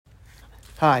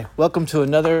Hi, welcome to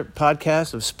another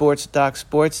podcast of Sports Doc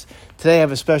Sports. Today I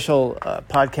have a special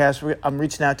podcast. I'm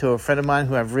reaching out to a friend of mine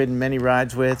who I've ridden many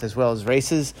rides with as well as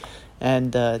races.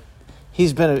 And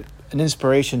he's been an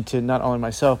inspiration to not only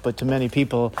myself but to many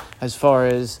people as far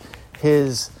as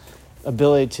his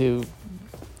ability to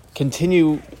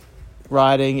continue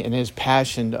riding and his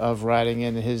passion of riding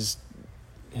and his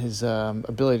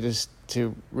ability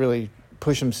to really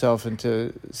push himself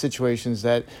into situations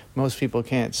that most people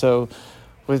can't. So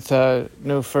with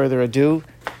no further ado,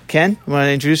 Ken, you want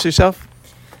to introduce yourself?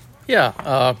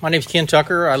 Yeah, my name's Ken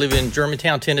Tucker. I live in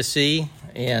Germantown, Tennessee,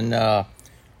 and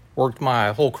worked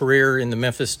my whole career in the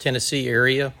Memphis, Tennessee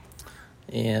area.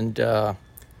 And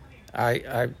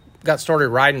I got started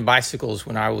riding bicycles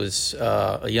when I was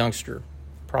a youngster,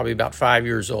 probably about 5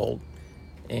 years old.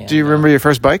 And, do you remember your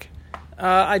first bike?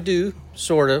 I do,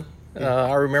 sort of.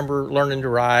 I remember learning to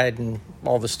ride and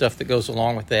all the stuff that goes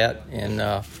along with that.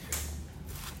 And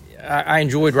I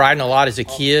enjoyed riding a lot as a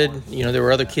kid. You know, there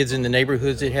were other kids in the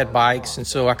neighborhoods that had bikes, and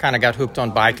so I kind of got hooked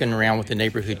on biking around with the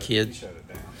neighborhood kids.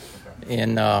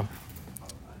 And I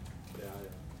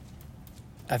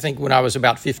think when I was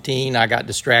about 15, I got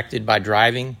distracted by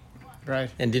driving,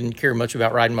 right, and didn't care much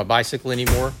about riding my bicycle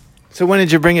anymore. So when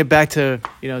did you bring it back to,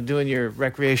 doing your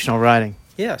recreational riding?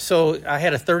 Yeah, so I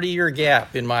had a 30-year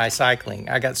gap in my cycling.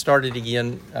 I got started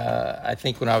again, I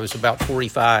think, when I was about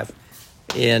 45,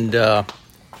 and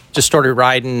just started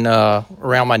riding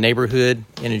around my neighborhood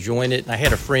and enjoying it. And I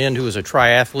had a friend who was a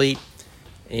triathlete,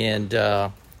 and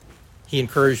he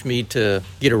encouraged me to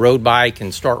get a road bike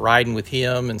and start riding with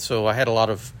him. And so I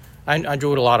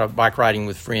enjoyed a lot of bike riding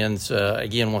with friends,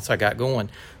 again, once I got going.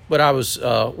 But I was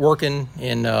working,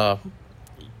 and,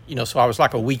 so I was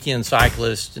like a weekend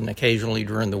cyclist and occasionally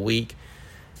during the week.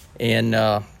 And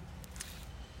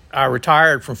I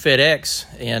retired from FedEx,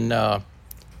 and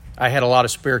I had a lot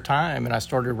of spare time, and I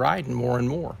started riding more and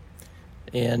more.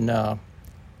 And I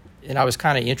was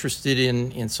kind of interested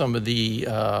in some of the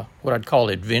what I'd call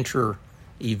adventure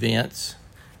events.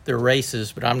 They're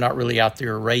races, but I'm not really out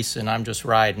there racing. I'm just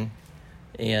riding.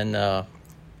 And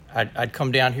I'd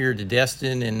come down here to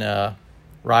Destin and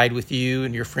ride with you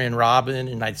and your friend Robin,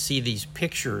 and I'd see these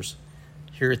pictures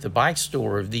here at the bike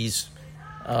store of these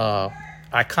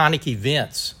iconic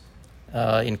events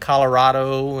in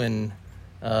Colorado and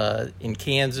in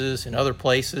Kansas and other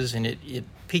places, and it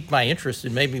piqued my interest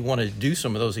and made me want to do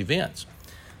some of those events.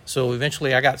 So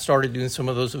eventually I got started doing some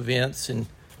of those events and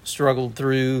struggled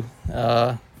through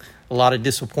a lot of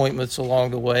disappointments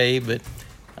along the way. But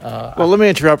well, let me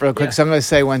interrupt real quick, because I'm going to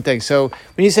say one thing. So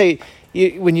when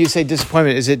you say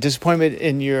disappointment, is it disappointment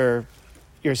in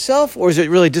yourself, or is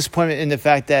it really disappointment in the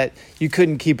fact that you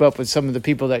couldn't keep up with some of the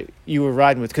people that you were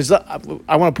riding with? Because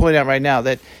I want to point out right now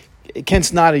that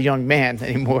Kent's not a young man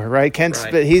anymore, right?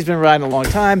 He's been riding a long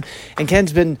time, and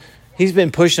he's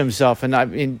been pushing himself, and I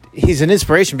mean he's an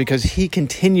inspiration because he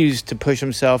continues to push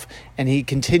himself, and he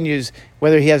continues,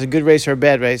 whether he has a good race or a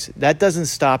bad race, that doesn't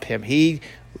stop him.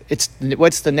 It's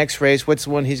what's the next race? What's the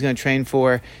one he's going to train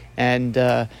for?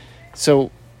 And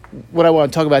so what I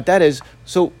want to talk about that is,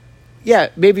 so yeah,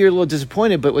 maybe you're a little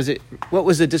disappointed, but what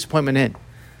was the disappointment in?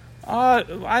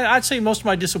 I'd say most of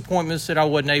my disappointments that I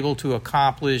wasn't able to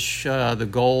accomplish the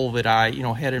goal that I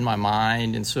had in my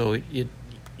mind, and so it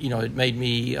made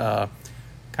me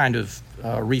kind of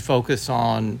refocus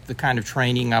on the kind of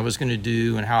training I was going to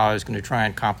do and how I was going to try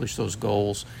and accomplish those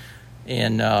goals.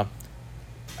 And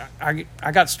I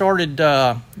got started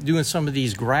doing some of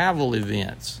these gravel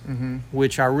events, mm-hmm.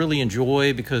 which I really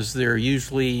enjoy because they're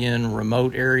usually in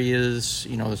remote areas.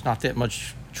 There's not that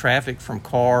much traffic from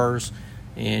cars,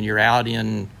 and you're out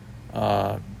in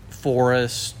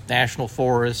forests, national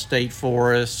forests, state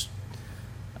forests.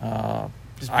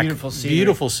 Just beautiful scenery.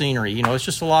 Beautiful scenery. It's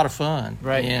just a lot of fun,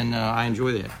 right? And I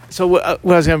enjoy that. So what I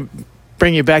was going to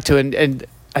bring you back to, and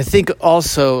I think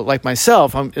also, like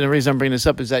myself, and the reason I'm bringing this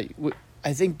up is that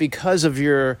I think because of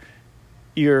your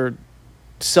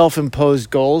self-imposed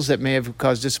goals that may have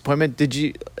caused disappointment, did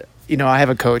you? I have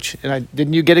a coach, and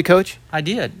didn't you get a coach? I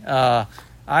did. I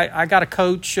got a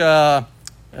coach.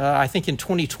 I think in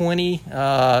 2020,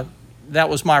 that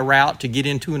was my route to get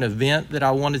into an event that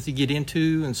I wanted to get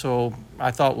into. And so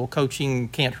I thought, well, coaching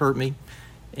can't hurt me.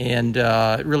 And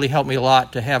it really helped me a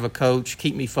lot to have a coach,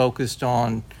 keep me focused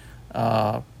on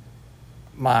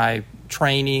my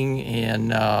training and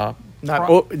not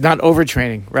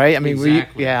overtraining, right? I mean,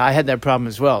 exactly. I had that problem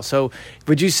as well. So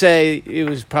would you say it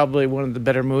was probably one of the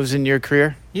better moves in your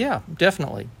career? Yeah,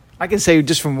 definitely. I can say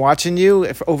just from watching you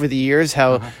over the years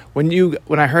how when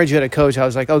I heard you had a coach, I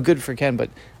was like, oh, good for Ken.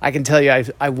 But I can tell you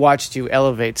I watched you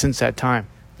elevate since that time.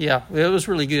 Yeah, it was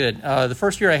really good. The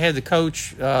first year I had the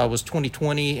coach was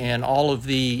 2020, and all of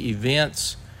the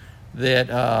events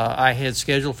that I had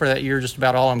scheduled for that year, just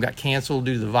about all of them got canceled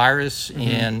due to the virus,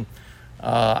 and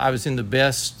I was in the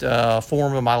best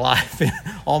form of my life.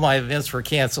 All my events were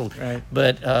canceled, Right.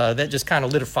 But that just kind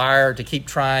of lit a fire to keep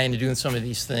trying to doing some of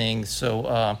these things.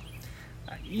 So,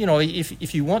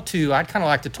 if you want to, I'd kind of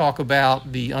like to talk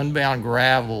about the Unbound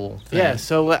Gravel thing. Yeah,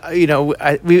 so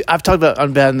I've talked about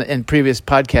Unbound in previous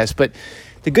podcasts, but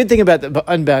the good thing about the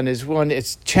Unbound is, one,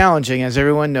 it's challenging, as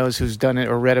everyone knows who's done it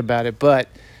or read about it, but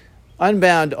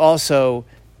Unbound also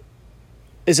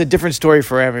is a different story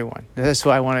for everyone. That's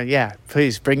why I want to,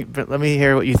 please let me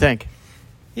hear what you think.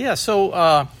 Yeah,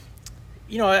 so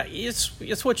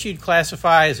it's what you'd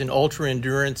classify as an ultra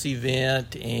endurance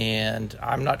event, and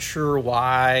I'm not sure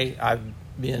why I've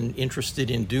been interested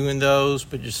in doing those,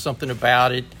 but just something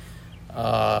about it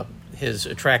has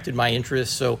attracted my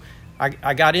interest. So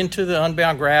I got into the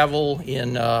Unbound Gravel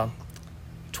in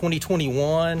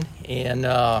 2021 and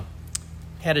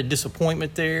had a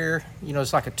disappointment there.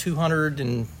 It's like a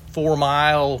 204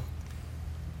 mile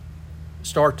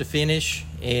start to finish,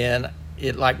 and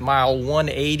at like mile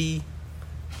 180,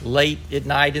 late at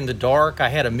night in the dark, I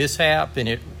had a mishap, and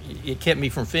it kept me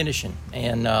from finishing.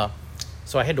 And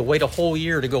so I had to wait a whole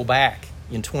year to go back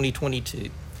in 2022.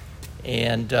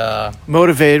 And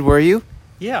Motivated were you?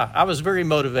 Yeah, I was very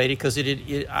motivated because it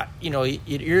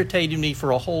irritated me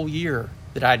for a whole year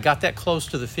that I had got that close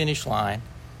to the finish line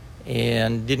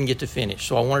and didn't get to finish.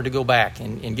 So I wanted to go back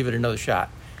and give it another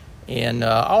shot. And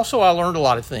also I learned a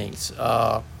lot of things.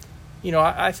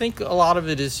 I think a lot of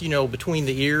it is, between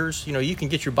the ears. You can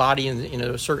get your body in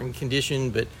a certain condition,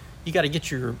 but you got to get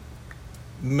your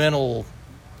mental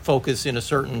focus in a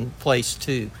certain place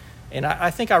too. And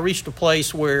I think I reached a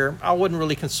place where I wasn't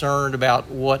really concerned about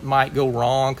what might go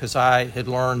wrong, because I had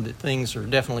learned that things are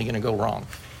definitely going to go wrong.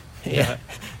 Yeah,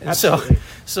 and so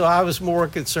I was more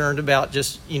concerned about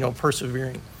just,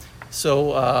 persevering.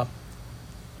 So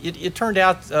it turned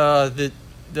out that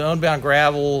the Unbound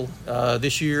Gravel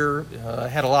this year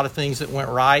had a lot of things that went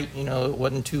right. It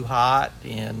wasn't too hot,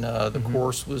 and the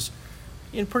course was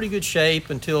in pretty good shape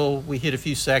until we hit a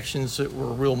few sections that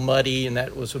were real muddy, and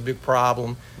that was a big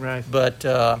problem. Right. But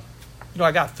I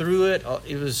got through it.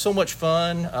 It was so much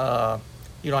fun.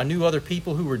 I knew other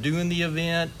people who were doing the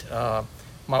event.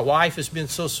 My wife has been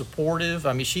so supportive.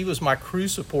 I mean, she was my crew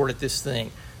support at this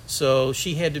thing. So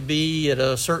she had to be at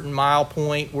a certain mile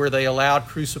point where they allowed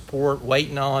crew support,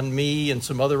 waiting on me and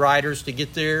some other riders to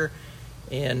get there.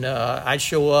 And I'd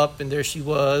show up, and there she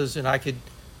was, and I could,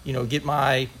 get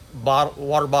my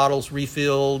water bottles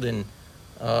refilled and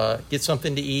get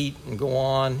something to eat and go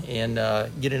on and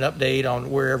get an update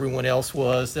on where everyone else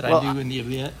was that I knew in the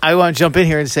event. I want to jump in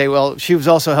here and say, well, she was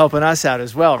also helping us out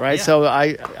as well, right? Yeah. So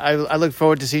I look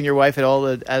forward to seeing your wife at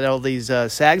all these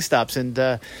SAG stops,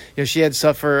 and she had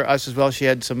stuff for us as well. She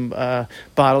had some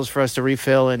bottles for us to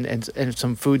refill and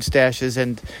some food stashes,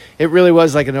 and it really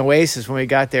was like an oasis when we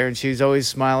got there. And she was always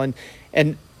smiling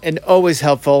and always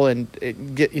helpful, and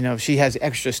she has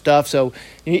extra stuff. So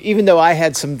even though I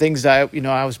had some things that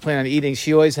I was planning on eating,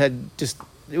 she always had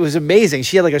it was amazing.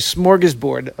 She had like a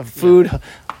smorgasbord of food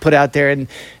put out there. And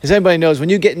as anybody knows, when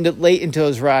you get late into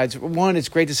those rides, one, it's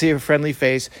great to see a friendly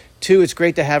face. Two, it's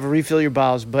great to have refill your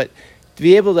bottles, but to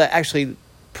be able to actually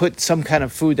put some kind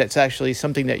of food that's actually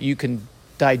something that you can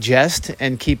digest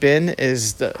and keep in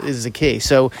is the key.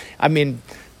 So, I mean,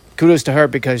 kudos to her,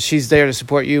 because she's there to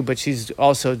support you, but she's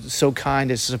also so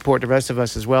kind as to support the rest of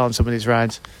us as well on some of these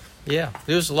rides. Yeah,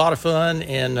 it was a lot of fun,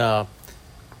 and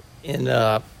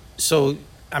so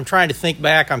I'm trying to think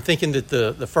back. I'm thinking that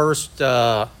the first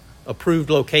approved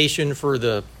location for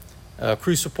the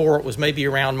crew support was maybe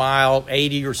around mile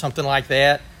 80 or something like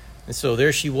that. And so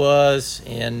there she was,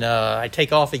 and I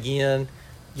take off again,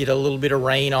 get a little bit of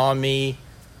rain on me,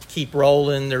 keep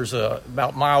rolling. There's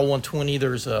about mile 120,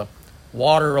 there's a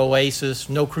water oasis,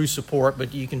 no crew support,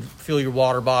 but you can fill your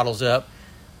water bottles up.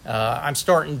 I'm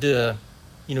starting to,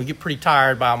 get pretty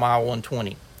tired by mile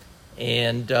 120.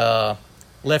 And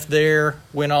left there,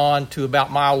 went on to about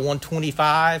mile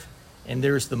 125, and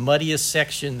there's the muddiest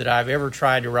section that I've ever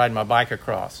tried to ride my bike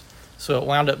across. So it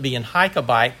wound up being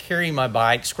hike-a-bike, carry my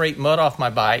bike, scrape mud off my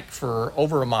bike for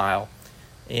over a mile.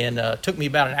 And it took me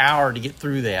about an hour to get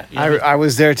through that. I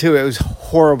was there too. It was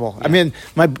horrible. Yeah. I mean,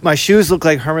 my shoes looked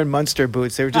like Herman Munster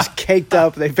boots. They were just caked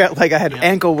up. They felt like I had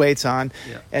ankle weights on,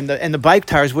 and the bike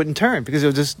tires wouldn't turn because it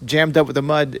was just jammed up with the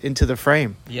mud into the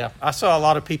frame. Yeah, I saw a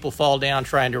lot of people fall down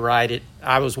trying to ride it.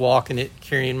 I was walking it,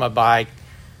 carrying my bike.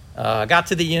 Got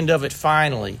to the end of it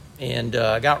finally, and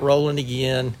got rolling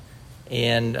again.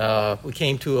 And we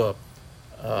came to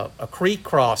a creek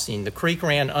crossing. The creek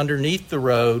ran underneath the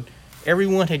road.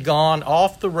 Everyone had gone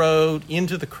off the road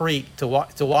into the creek to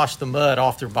wash the mud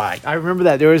off their bike. I remember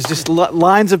that. There was just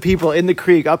lines of people in the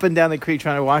creek, up and down the creek,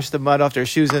 trying to wash the mud off their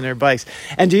shoes and their bikes.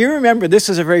 And do you remember, this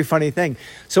was a very funny thing.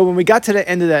 So when we got to the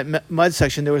end of that mud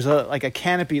section, there was like a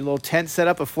canopy, little tent set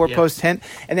up, a 4-post tent,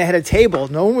 and they had a table.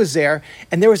 No one was there.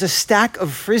 And there was a stack of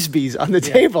Frisbees on the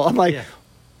table. I'm like,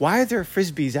 why are there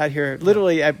Frisbees out here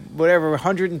literally at whatever,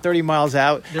 130 miles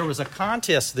out? There was a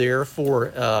contest there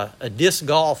for a disc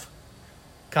golf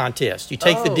contest. You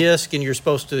take the disc and you're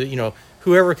supposed to,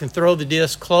 whoever can throw the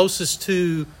disc closest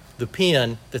to the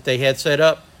pin that they had set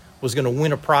up was going to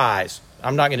win a prize.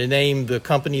 I'm not going to name the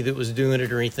company that was doing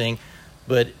it or anything,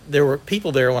 but there were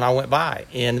people there when I went by,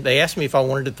 and they asked me if I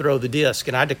wanted to throw the disc,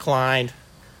 and I declined.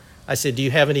 I said, "Do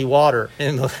you have any water?"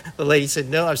 And the lady said,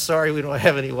 "No, I'm sorry, we don't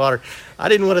have any water." I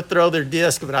didn't want to throw their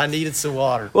disc, but I needed some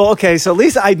water. Well, okay, so at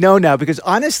least I know now, because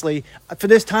honestly, for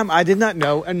this time, I did not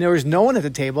know, and there was no one at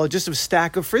the table, just a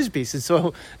stack of Frisbees. And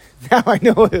so now I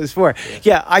know what it was for.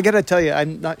 Yeah, I got to tell you,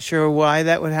 I'm not sure why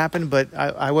that would happen, but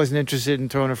I wasn't interested in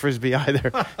throwing a Frisbee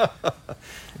either.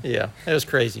 Yeah, that was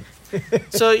crazy.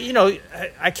 So,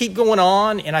 I keep going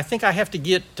on, and I think I have to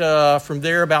get from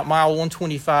there about mile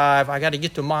 125. I got to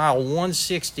get to mile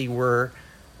 160 where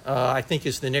I think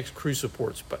is the next crew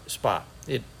support spot,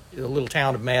 the little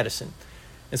town of Madison.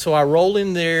 And so I roll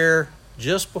in there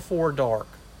just before dark,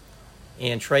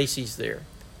 and Tracy's there.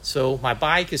 So my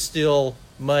bike is still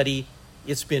muddy.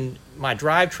 My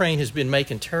drivetrain has been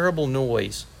making terrible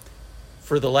noise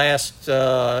for the last,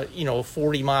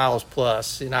 40 miles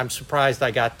plus, and I'm surprised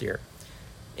I got there.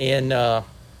 And I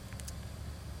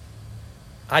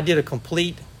did a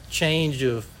complete change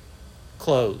of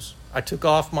clothes. I took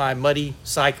off my muddy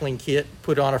cycling kit,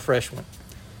 put on a fresh one.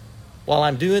 While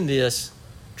I'm doing this,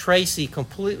 Tracy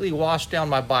completely washed down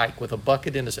my bike with a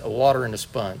bucket and a water and a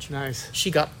sponge. Nice.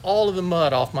 She got all of the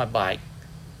mud off my bike,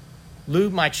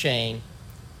 lubed my chain.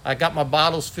 I got my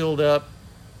bottles filled up.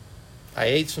 I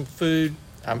ate some food.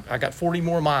 I got 40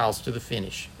 more miles to the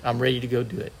finish. I'm ready to go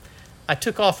do it. I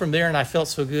took off from there, and I felt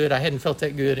so good. I hadn't felt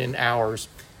that good in hours,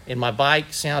 and my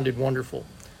bike sounded wonderful.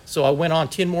 So I went on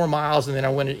 10 more miles, and then I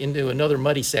went into another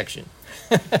muddy section.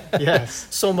 Yes.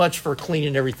 So much for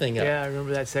cleaning everything up. Yeah, I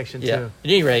remember that section Yeah. too. At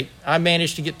any rate, I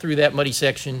managed to get through that muddy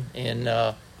section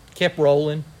and kept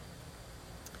rolling.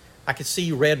 I could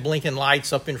see red blinking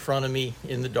lights up in front of me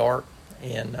in the dark,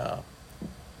 and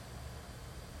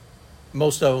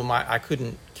most of them I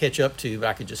couldn't catch up to, but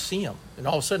I could just see them. And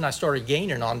all of a sudden, I started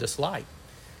gaining on this light.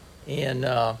 And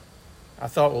I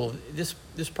thought, well,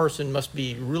 this person must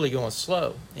be really going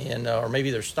slow, and or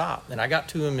maybe they're stopped. And I got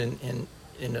to him, and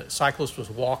the cyclist was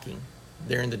walking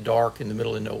there in the dark in the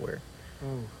middle of nowhere.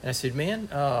 And I said, "Man,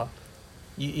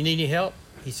 you need any help?"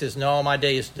 He says, "No, my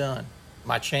day is done.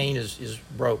 My chain is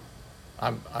broke.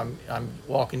 I'm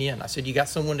walking in." I said, "You got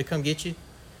someone to come get you?"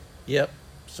 "Yep."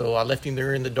 So I left him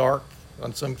there in the dark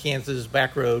on some Kansas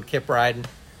back road, kept riding.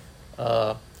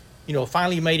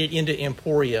 Finally made it into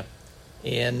Emporia,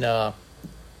 and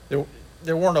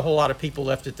there weren't a whole lot of people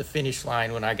left at the finish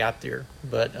line when I got there.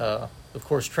 But of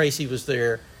course, Tracy was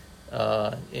there,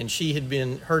 and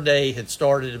her day had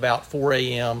started about 4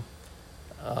 a.m.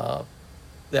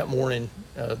 That morning,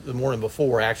 the morning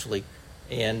before actually,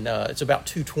 and it's about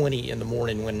 2:20 in the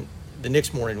morning the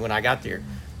next morning when I got there.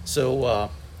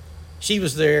 So she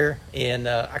was there, and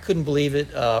I couldn't believe it.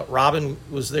 Robin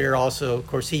was there also. Of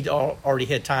course, he'd already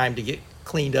had time to get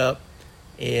cleaned up,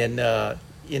 and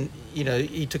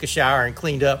he took a shower and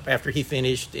cleaned up after he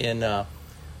finished. And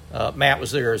Matt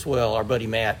was there as well, our buddy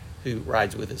Matt, who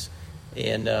rides with us.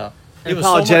 And it was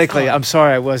apologetically, so much fun. I'm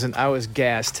sorry I wasn't. I was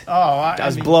gassed. Oh, I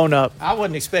was blown up. I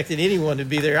wasn't expecting anyone to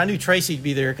be there. I knew Tracy'd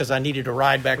be there because I needed to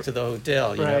ride back to the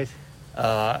hotel. Right.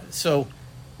 So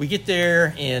we get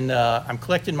there, and I'm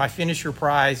collecting my finisher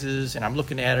prizes, and I'm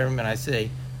looking at them, and I say,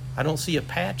 "I don't see a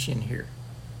patch in here."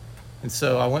 And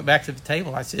so I went back to the table,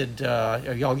 and I said,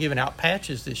 "Are y'all giving out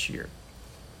patches this year?"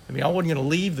 I mean, I wasn't going to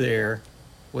leave there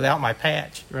without my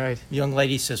patch. Right. The young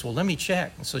lady says, "Well, let me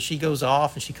check." And so she goes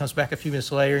off, and she comes back a few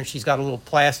minutes later, and she's got a little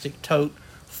plastic tote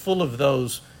full of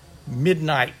those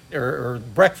midnight or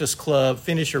breakfast club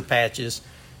finisher patches.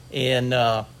 And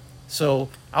so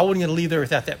I wasn't going to leave there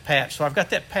without that patch. So I've got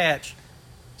that patch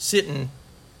sitting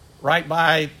right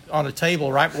by on a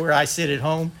table right where I sit at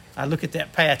home. I look at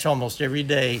that patch almost every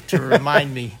day to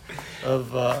remind me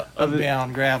of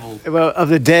Upbound Gravel. Well, of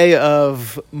the day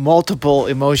of multiple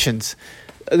emotions.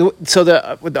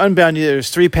 So with Unbound, there's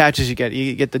 3 patches you get.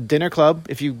 You get the dinner club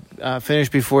if you finish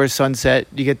before sunset.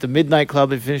 You get the midnight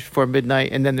club if you finish before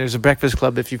midnight, and then there's a breakfast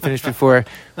club if you finish before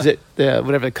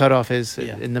whatever the cutoff is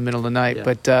in the middle of the night. Yeah.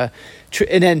 But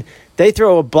and then they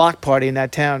throw a block party in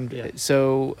that town. Yeah.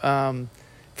 So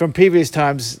from previous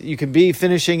times, you can be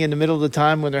finishing in the middle of the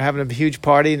time when they're having a huge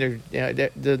party, and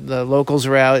the locals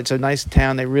are out. It's a nice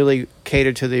town. They really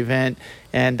cater to the event,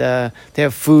 and they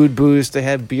have food booths, they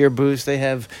have beer booths, they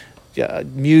have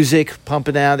music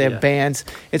pumping out, they have bands.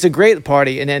 It's a great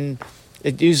party, and then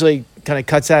it usually kind of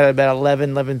cuts out at about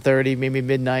 11:30, maybe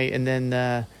midnight, and then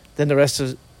the rest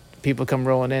of people come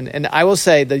rolling in. And I will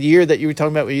say, the year that you were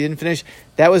talking about where you didn't finish,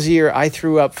 that was the year I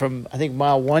threw up from, I think,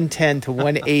 mile 110 to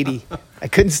 180. I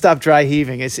couldn't stop dry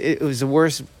heaving. It was the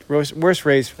worst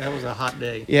race. That was a hot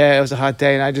day. Yeah, it was a hot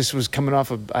day, and I just was coming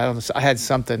off of, I don't know, I had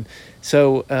something.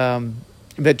 So,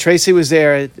 but Tracy was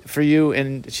there for you,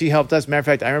 and she helped us. Matter of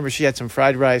fact, I remember she had some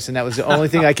fried rice, and that was the only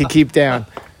thing I could keep down.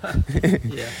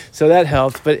 Yeah. So that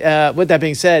helped. But with that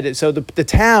being said, so the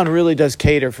town really does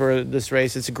cater for this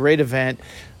race. It's a great event.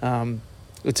 The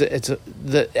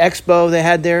expo they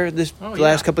had there the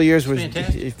last couple of years was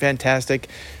fantastic.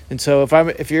 And so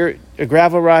if you're a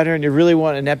gravel rider and you really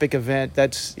want an epic event,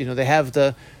 that's they have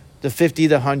the 50,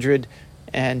 the 100,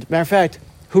 and matter of fact,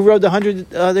 who rode the 100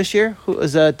 this year? Who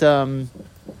was that?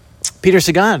 Peter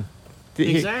Sagan.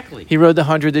 Exactly. He rode the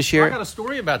 100 this year. I got a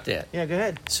story about that. Yeah, go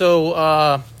ahead.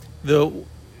 So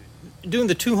doing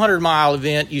the 200-mile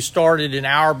event, you started an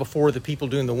hour before the people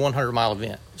doing the 100-mile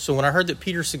event. So when I heard that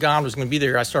Peter Sagan was going to be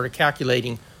there, I started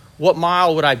calculating what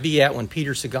mile would I be at when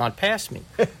Peter Sagan passed me,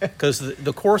 because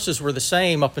the courses were the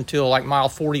same up until like mile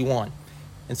 41.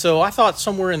 And so I thought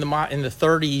somewhere in the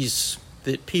 30s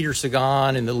that Peter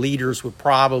Sagan and the leaders would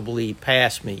probably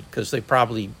pass me, because they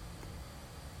probably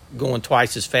going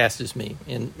twice as fast as me,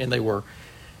 and they were.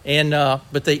 And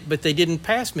but they didn't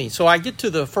pass me. So I get to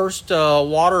the first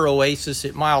water oasis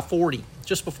at mile 40,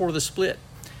 just before the split.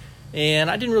 And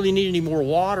I didn't really need any more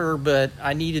water, but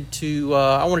I needed to.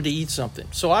 I wanted to eat something.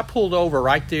 So I pulled over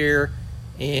right there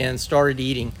and started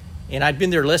eating. And I'd been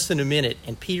there less than a minute,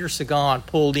 and Peter Sagan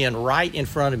pulled in right in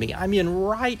front of me. I mean,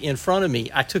 right in front of me.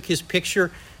 I took his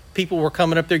picture. People were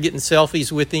coming up there getting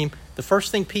selfies with him. The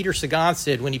first thing Peter Sagan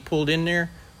said when he pulled in there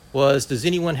was, "Does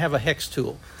anyone have a hex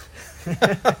tool?"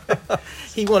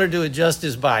 He wanted to adjust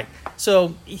his bike.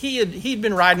 So he'd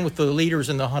been riding with the leaders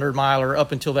in the 100-miler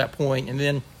up until that point, and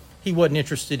then he wasn't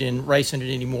interested in racing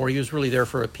it anymore. He was really there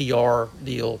for a PR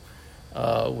deal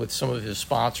with some of his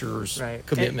sponsors,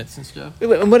 commitments and stuff.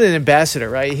 And what an ambassador,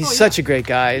 right? He's such a great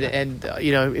guy, and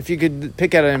if you could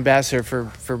pick out an ambassador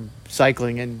for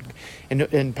cycling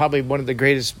and probably one of the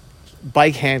greatest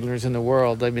bike handlers in the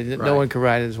world. I mean, no one can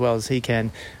ride it as well as he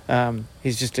can.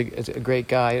 He's just a great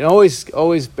guy, and always,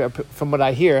 from what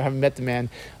I hear, I haven't met the man,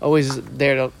 always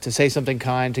there to say something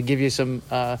kind, to give you some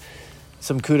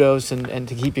kudos and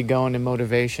to keep you going and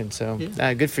motivation. So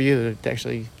good for you to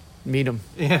actually meet him.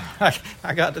 Yeah,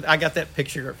 I got that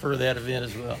picture for that event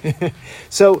as well.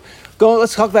 So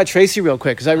let's talk about Tracy real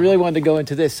quick, because I really wanted to go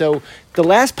into this. So the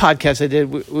last podcast I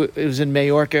did, it was in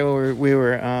Majorca, where we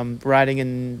were riding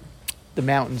in the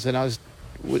mountains, and I was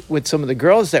with some of the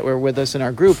girls that were with us in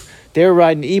our group. They were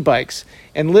riding e-bikes,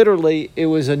 and literally it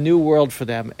was a new world for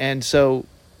them. And so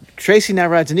Tracy now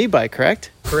rides an e-bike, correct?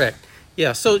 Correct.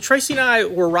 Yeah, so Tracy and I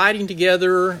were riding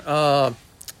together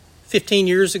 15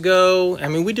 years ago. I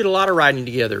mean, we did a lot of riding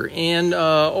together, and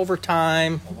over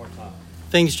time,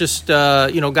 things just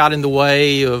got in the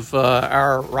way of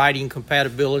our riding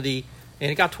compatibility,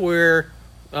 and it got to where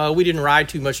we didn't ride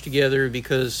too much together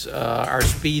because our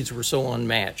speeds were so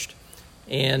unmatched.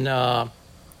 And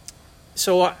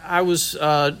so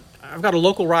I've got a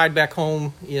local ride back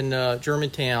home in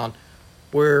Germantown,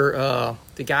 where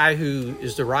the guy who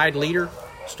is the ride leader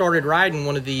started riding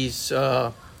one of these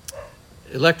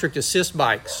electric assist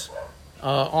bikes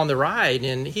on the ride,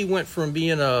 and he went from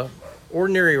being a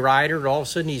ordinary rider to all of a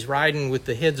sudden he's riding with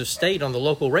the heads of state on the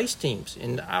local race teams.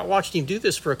 And I watched him do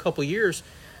this for a couple of years,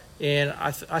 and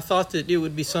I thought that it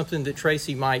would be something that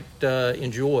Tracy might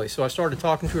enjoy. So I started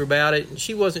talking to her about it, and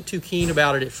she wasn't too keen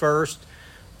about it at first,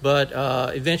 but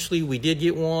eventually we did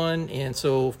get one. And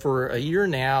so for a year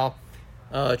now,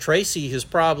 Tracy she's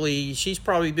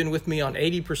probably been with me on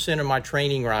 80% of my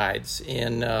training rides.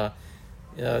 And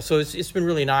so it's been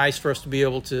really nice for us to be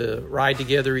able to ride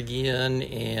together again.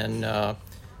 And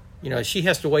she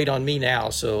has to wait on me now,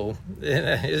 so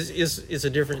it's a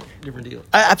different deal.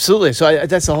 Absolutely. So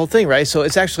that's the whole thing, right? So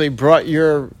it's actually brought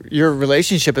your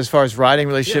relationship, as far as riding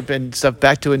relationship and stuff,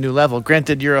 back to a new level.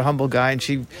 Granted, you're a humble guy, and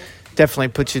definitely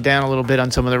puts you down a little bit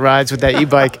on some of the rides with that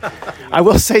e-bike. I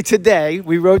will say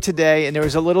we rode today, and there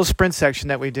was a little sprint section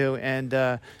that we do,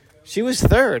 and she was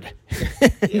third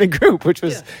in the group, which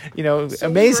was, So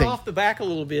amazing. We were off the back a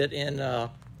little bit, and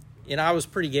I was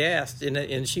pretty gassed,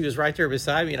 and she was right there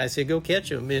beside me, and I said, "Go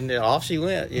catch him," and off she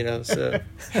went. So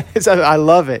I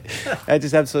love it. I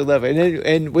just absolutely love it,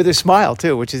 and with a smile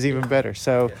too, which is even better.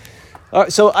 So,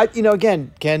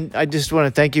 again, Ken, I just want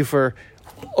to thank you for.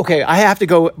 Okay, I have to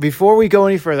go before we go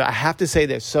any further. I have to say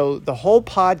this. So the whole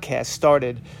podcast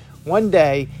started one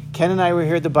day. Ken and I were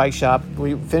here at the bike shop.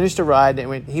 We finished a ride,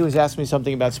 and he was asking me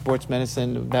something about sports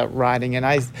medicine, about riding, and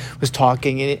I was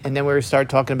talking, and then we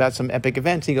started talking about some epic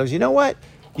events. He goes, "You know what?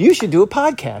 You should do a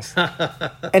podcast."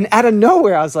 And out of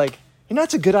nowhere, I was like,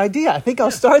 that's a good idea. I think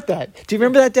I'll start that. Do you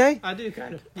remember that day? I do,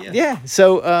 kind of. Yeah. Yeah.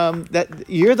 So that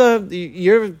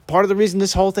you're part of the reason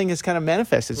this whole thing is kind of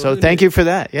manifested. So thank you for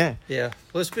that. Yeah. Yeah.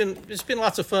 Well, it's been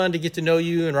lots of fun to get to know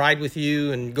you and ride with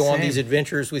you and go on these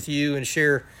adventures with you and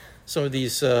share some of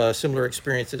these similar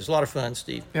experiences. A lot of fun,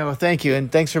 Steve. Yeah. Well, thank you,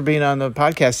 and thanks for being on the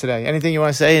podcast today. Anything you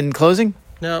want to say in closing?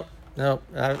 No.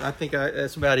 I think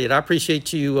that's about it. I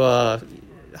appreciate you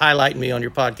highlighting me on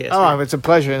your podcast. Oh, it's a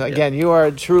pleasure. And again, you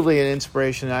are truly an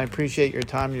inspiration. And I appreciate your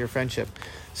time and your friendship.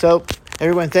 So,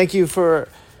 everyone, thank you for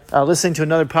listening to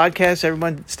another podcast.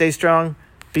 Everyone, stay strong,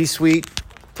 be sweet,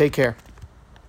 take care.